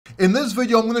In this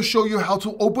video, I'm going to show you how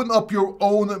to open up your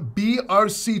own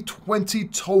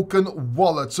BRC-20 token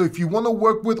wallet. So if you want to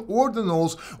work with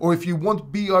Ordinals, or if you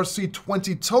want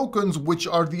BRC-20 tokens, which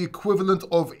are the equivalent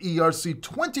of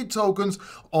ERC-20 tokens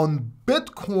on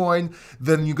Bitcoin,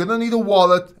 then you're going to need a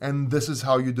wallet, and this is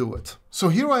how you do it. So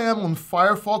here I am on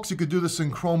Firefox. You could do this in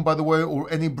Chrome, by the way, or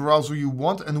any browser you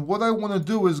want. And what I want to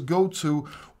do is go to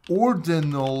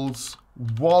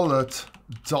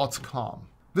ordinalswallet.com.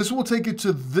 This will take you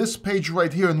to this page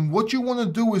right here, and what you want to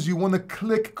do is you want to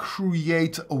click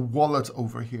create a wallet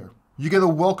over here. You get a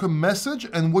welcome message,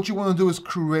 and what you want to do is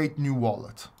create new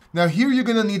wallet. Now here you're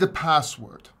going to need a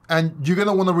password, and you're going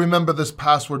to want to remember this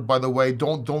password, by the way.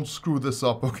 Don't screw this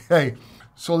up, okay?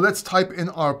 So let's type in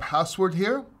our password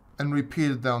here and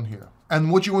repeat it down here.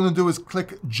 And what you want to do is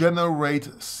click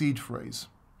generate seed phrase.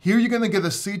 Here you're going to get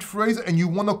a seed phrase, and you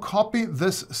want to copy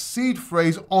this seed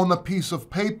phrase on a piece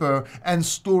of paper and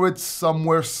store it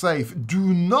somewhere safe. Do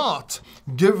not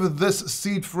give this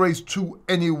seed phrase to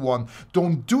anyone.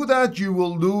 Don't do that. You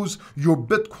will lose your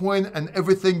Bitcoin and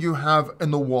everything you have in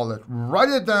the wallet. Write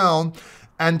it down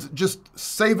and just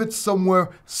save it somewhere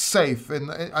safe.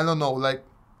 And I don't know, like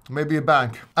maybe a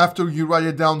bank. After you write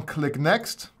it down, click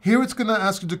next. Here it's going to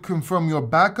ask you to confirm your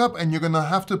backup, and you're going to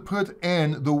have to put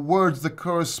in the words that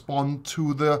correspond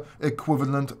to the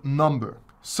equivalent number.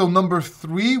 So number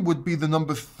 3 would be the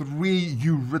number 3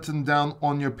 you've written down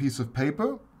on your piece of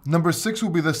paper. Number 6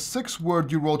 will be the 6th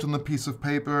word you wrote on the piece of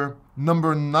paper.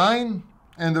 Number 9,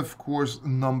 and of course,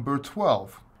 number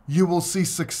 12. You will see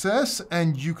success,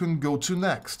 and you can go to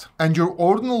next. And your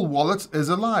Ordinal wallet is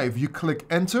alive. You click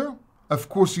enter. Of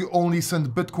course, you only send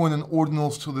Bitcoin and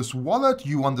Ordinals to this wallet.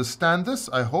 You understand this,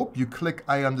 I hope. You click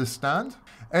I understand.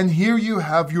 And here you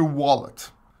have your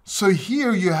wallet. So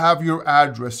here you have your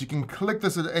address. You can click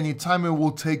this at any time. It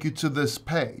will take you to this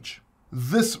page.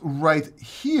 This right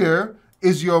here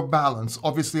is your balance.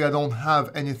 Obviously, I don't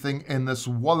have anything in this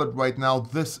wallet right now.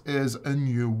 This is a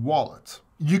new wallet.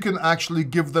 You can actually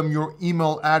give them your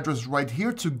email address right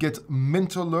here to get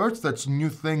mint alerts. That's new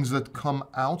things that come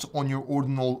out on your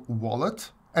Ordinal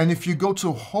wallet. And if you go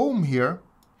to home here,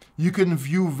 you can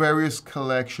view various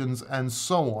collections and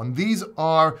so on. These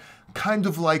are kind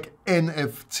of like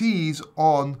NFTs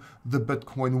on the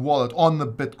Bitcoin wallet, on the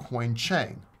Bitcoin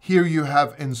chain. Here you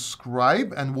have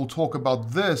inscribe, and we'll talk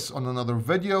about this on another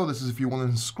video. This is if you want to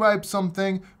inscribe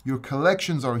something. Your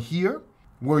collections are here,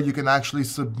 where you can actually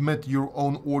submit your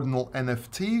own Ordinal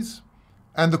NFTs.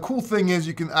 And the cool thing is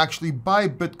you can actually buy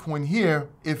Bitcoin here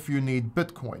if you need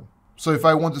Bitcoin. So if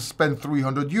I want to spend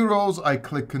 300 euros, I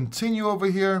click continue over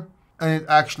here, and it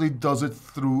actually does it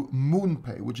through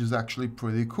MoonPay, which is actually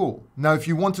pretty cool. Now, if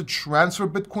you want to transfer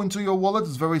Bitcoin to your wallet,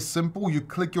 it's very simple. You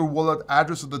click your wallet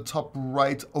address at the top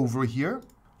right over here.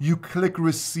 You click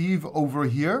receive over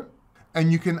here, and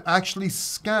you can actually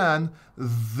scan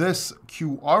this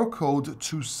QR code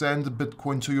to send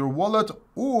Bitcoin to your wallet,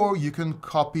 or you can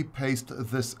copy paste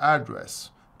this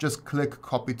address. Just click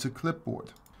copy to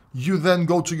clipboard. You then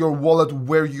go to your wallet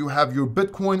where you have your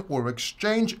Bitcoin or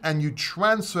exchange, and you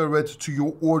transfer it to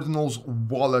your Ordinals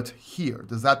wallet here.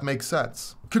 Does that make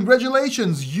sense?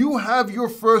 Congratulations, you have your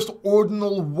first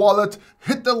Ordinal wallet.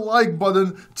 Hit the like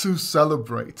button to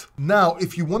celebrate. Now,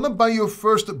 if you want to buy your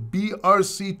first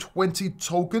BRC-20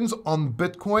 tokens on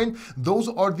Bitcoin, those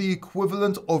are the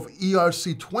equivalent of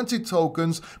ERC-20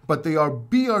 tokens, but they are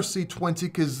BRC-20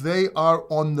 because they are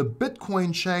on the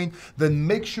Bitcoin chain. Then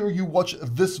make sure you watch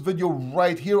this video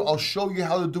right here. I'll show you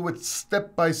how to do it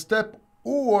step by step,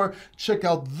 or check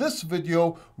out this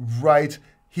video right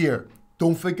here.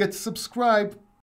 Don't forget to subscribe.